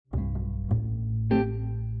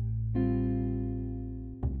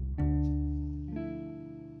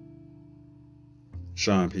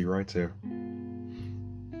Shun P right there.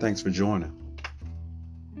 Thanks for joining.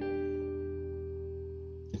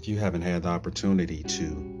 If you haven't had the opportunity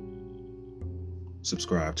to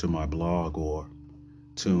subscribe to my blog or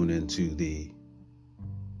tune into the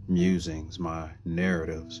musings, my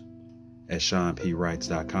narratives at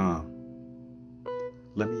shunpwrites.com,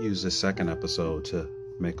 let me use this second episode to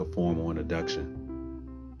make a formal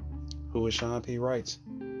introduction. Who is Shun P Writes?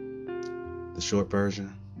 The short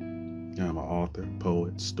version: I'm an author,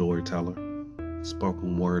 poet, storyteller,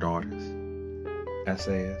 spoken word artist,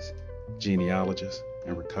 essayist, genealogist,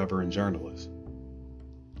 and recovering journalist.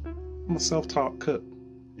 I'm a self-taught cook,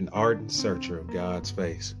 an ardent searcher of God's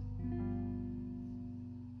face.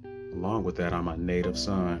 Along with that, I'm a native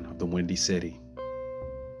son of the Windy City.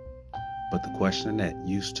 But the question that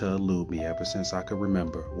used to elude me ever since I could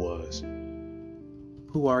remember was,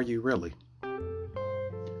 who are you really?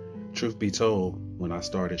 Truth be told, when I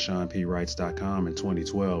started shunpwrites.com in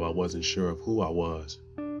 2012, I wasn't sure of who I was.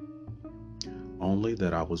 Only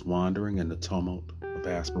that I was wandering in the tumult of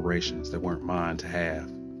aspirations that weren't mine to have.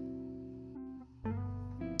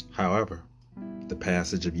 However, the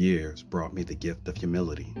passage of years brought me the gift of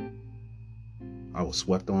humility. I was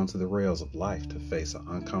swept onto the rails of life to face an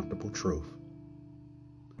uncomfortable truth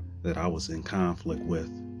that I was in conflict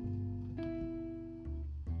with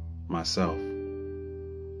myself.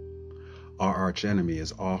 Our archenemy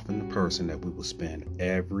is often the person that we will spend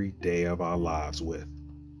every day of our lives with,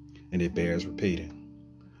 and it bears repeating: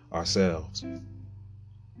 ourselves.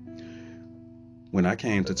 When I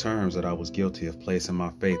came to terms that I was guilty of placing my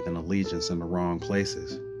faith and allegiance in the wrong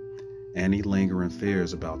places, any lingering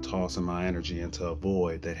fears about tossing my energy into a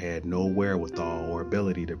void that had no wherewithal or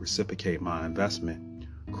ability to reciprocate my investment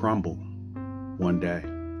crumbled one day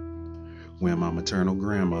when my maternal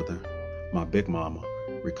grandmother, my big mama,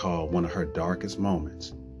 recalled one of her darkest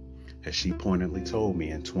moments as she pointedly told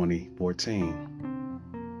me in 2014.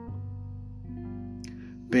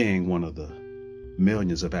 Being one of the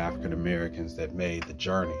millions of African Americans that made the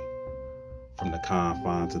journey from the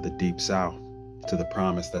confines of the Deep South to the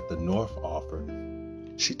promise that the North offered,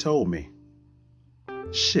 she told me,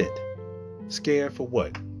 "Shit, scared for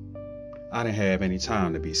what? I didn't have any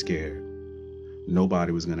time to be scared.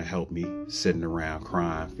 Nobody was going to help me sitting around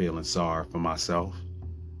crying, feeling sorry for myself.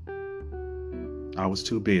 I was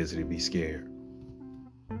too busy to be scared."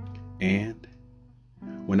 And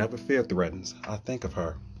whenever fear threatens, I think of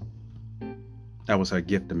her. That was her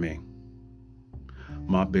gift to me.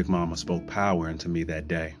 My big mama spoke power into me that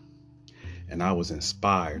day, and I was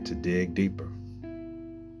inspired to dig deeper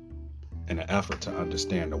in an effort to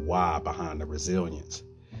understand the why behind the resilience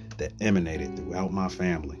that emanated throughout my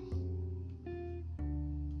family.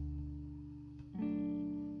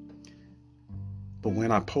 But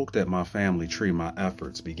when I poked at my family tree, my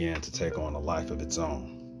efforts began to take on a life of its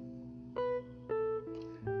own.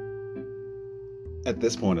 At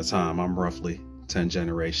this point in time, I'm roughly 10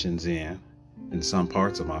 generations in some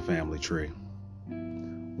parts of my family tree.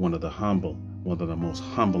 One of the most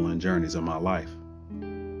humbling journeys of my life.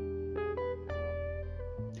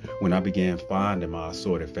 When I began finding my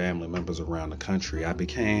assorted family members around the country, I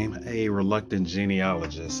became a reluctant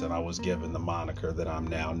genealogist, and I was given the moniker that I'm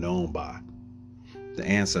now known by, the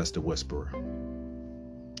Ancestor Whisperer.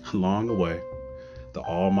 Along the way, the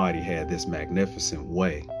Almighty had this magnificent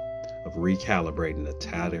way of recalibrating the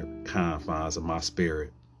tattered confines of my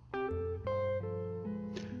spirit.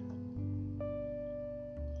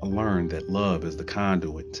 I learned that love is the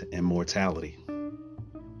conduit to immortality.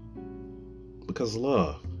 Because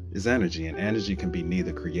love is energy, and energy can be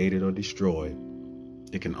neither created or destroyed.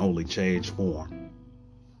 It can only change form.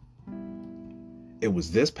 It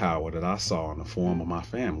was this power that I saw in the form of my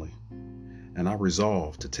family, and I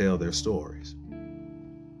resolved to tell their stories.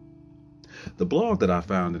 The blog that I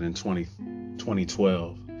founded in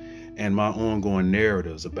 2012 and my ongoing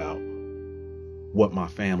narratives about what my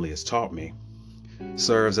family has taught me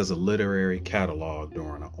serves as a literary catalog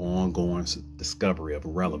during an ongoing discovery of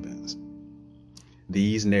relevance.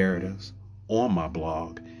 These narratives on my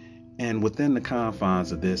blog and within the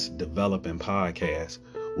confines of this developing podcast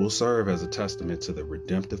will serve as a testament to the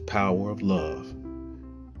redemptive power of love,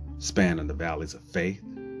 spanning the valleys of faith,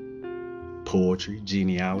 poetry,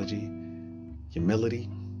 genealogy, humility,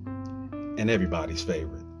 and everybody's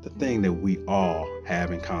favorite, the thing that we all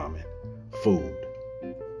have in common: food.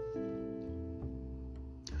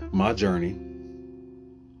 My journey,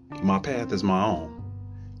 my path is my own,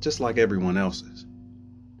 just like everyone else's.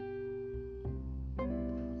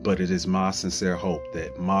 But it is my sincere hope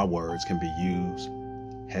that my words can be used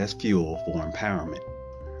as fuel for empowerment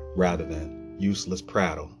rather than useless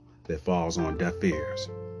prattle that falls on deaf ears.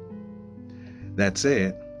 That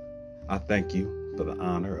said, I thank you for the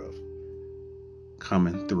honor of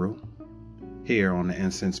coming through here on the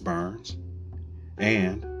Incense Burns.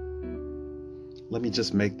 And let me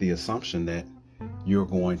just make the assumption that you're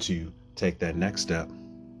going to take that next step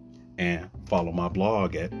and follow my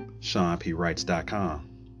blog at shunpwrites.com.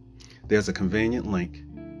 There's a convenient link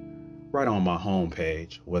right on my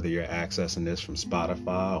homepage, whether you're accessing this from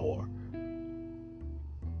Spotify or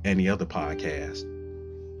any other podcast.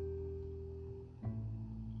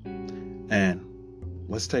 And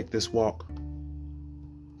let's take this walk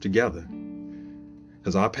together,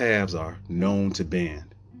 because our paths are known to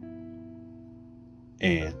bend.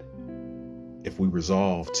 And if we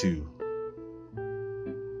resolve to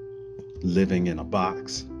living in a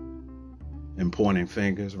box and pointing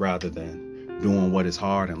fingers rather than doing what is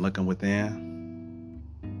hard and looking within,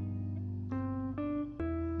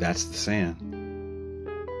 that's the sin.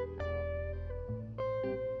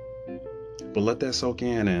 But let that soak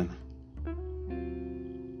in, and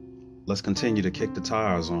let's continue to kick the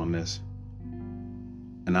tires on this.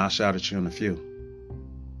 And I'll shout at you in a few.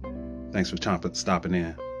 Thanks for stopping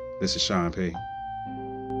in. This is Shun P.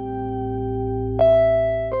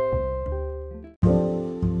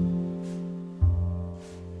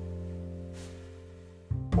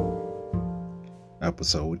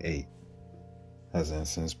 Episode 8 has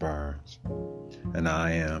Incense Burns, and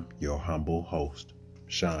I am your humble host,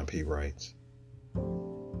 Shun P. Writes.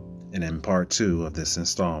 And in part 2 of this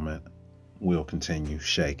installment, we'll continue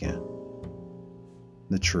shaking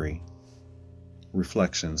the tree,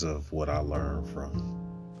 reflections of what I learned from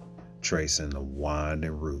tracing the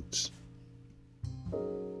winding roots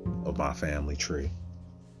of my family tree.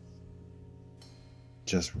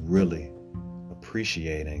 Just really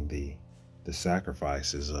appreciating the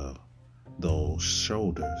sacrifices of those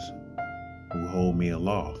shoulders who hold me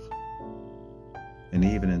aloft. And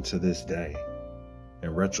even into this day,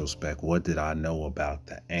 in retrospect, what did I know about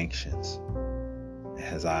the ancients?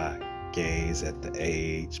 As I gaze at the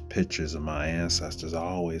age pictures of my ancestors, I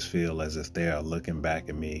always feel as if they are looking back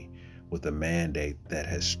at me with a mandate that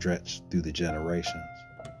has stretched through the generations.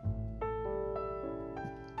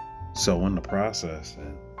 So in the process,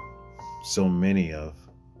 and so many of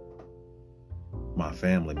my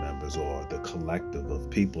family members, or the collective of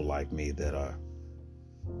people like me that are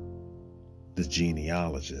the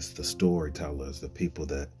genealogists, the storytellers, the people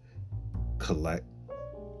that collect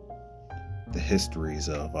the histories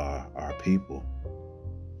of our people,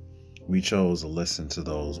 we chose to listen to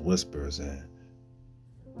those whispers, and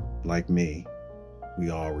like me, we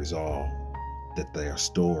all resolved that their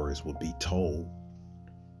stories would be told.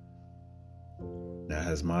 Now,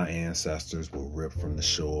 as my ancestors were ripped from the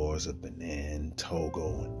shores of Benin,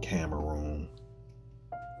 Togo, and Cameroon,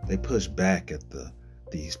 they pushed back at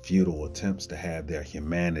these futile attempts to have their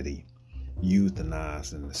humanity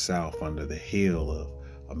euthanized in the South under the heel of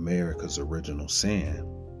America's original sin.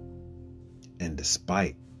 And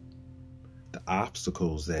despite the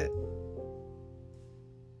obstacles that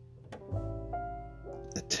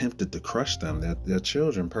attempted to crush them, their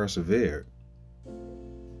children persevered.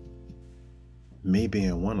 Me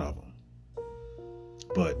being one of them.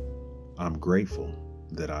 But I'm grateful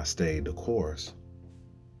that I stayed the course.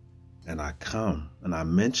 And I come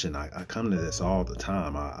to this all the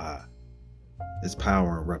time. It's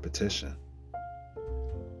power in repetition.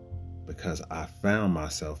 Because I found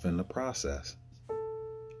myself in the process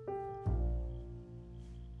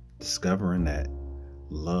discovering that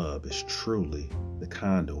love is truly the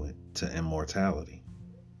conduit to immortality.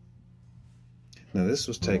 Now, this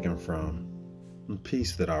was taken from a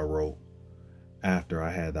piece that I wrote after I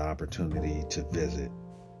had the opportunity to visit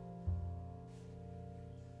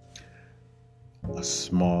a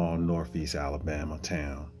small northeast Alabama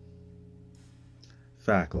town,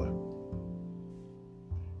 Fackler,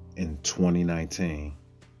 in 2019.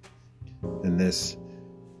 And this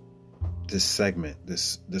segment,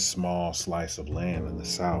 this small slice of land in the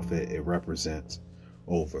South, it represents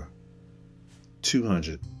over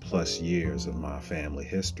 200 plus years of my family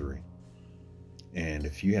history. And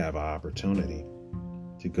if you have an opportunity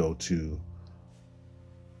to go to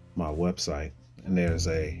my website, and there's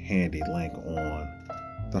a handy link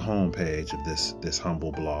on the homepage of this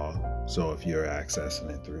humble blog. So if you're accessing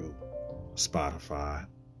it through Spotify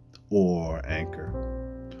or Anchor,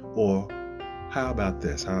 or how about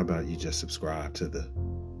this? How about you just subscribe to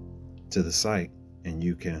the site, and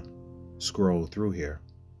you can scroll through here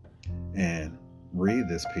and read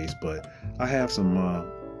this piece. But I have some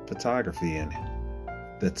photography in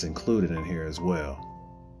it that's included in here as well,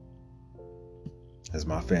 as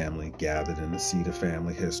my family gathered in the seat of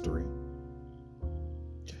family history.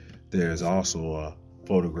 There's also a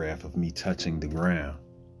photograph of me touching the ground,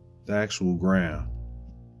 the actual ground,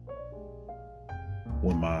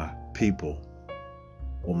 when my people,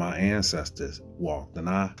 when my ancestors walked. And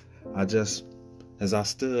I just, as I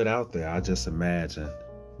stood out there, I just imagined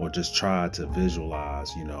or just tried to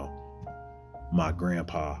visualize, my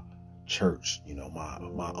grandpa church,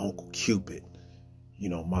 my Uncle Cupid,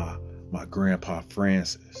 my grandpa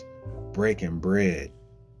Francis breaking bread,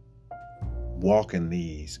 walking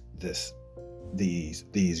these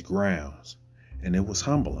grounds. And it was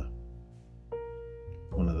humbling.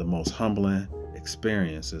 One of the most humbling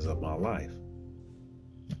experiences of my life.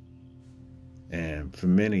 And for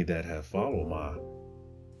many that have followed my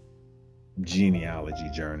genealogy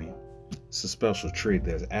journey, it's a special treat.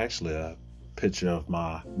 There's actually a picture of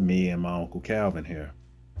me and my Uncle Calvin here.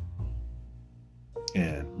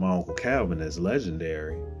 And my Uncle Calvin is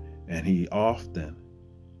legendary, and he often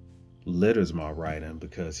litters my writing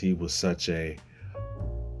because he was such a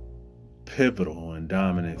pivotal and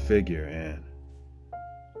dominant figure in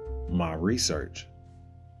my research.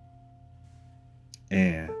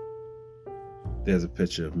 And there's a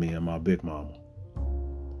picture of me and my big mama,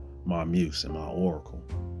 my muse and my oracle.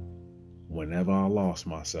 Whenever I lost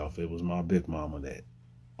myself, it was my big mama that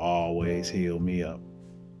always healed me up.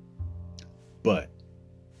 But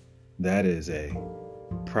that is a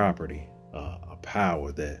property, a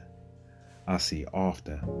power that I see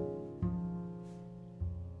often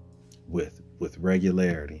with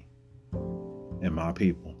regularity in my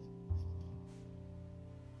people.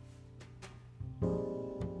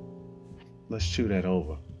 Let's chew that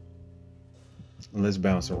over. Let's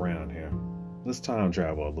bounce around here. Let's time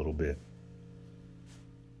travel a little bit.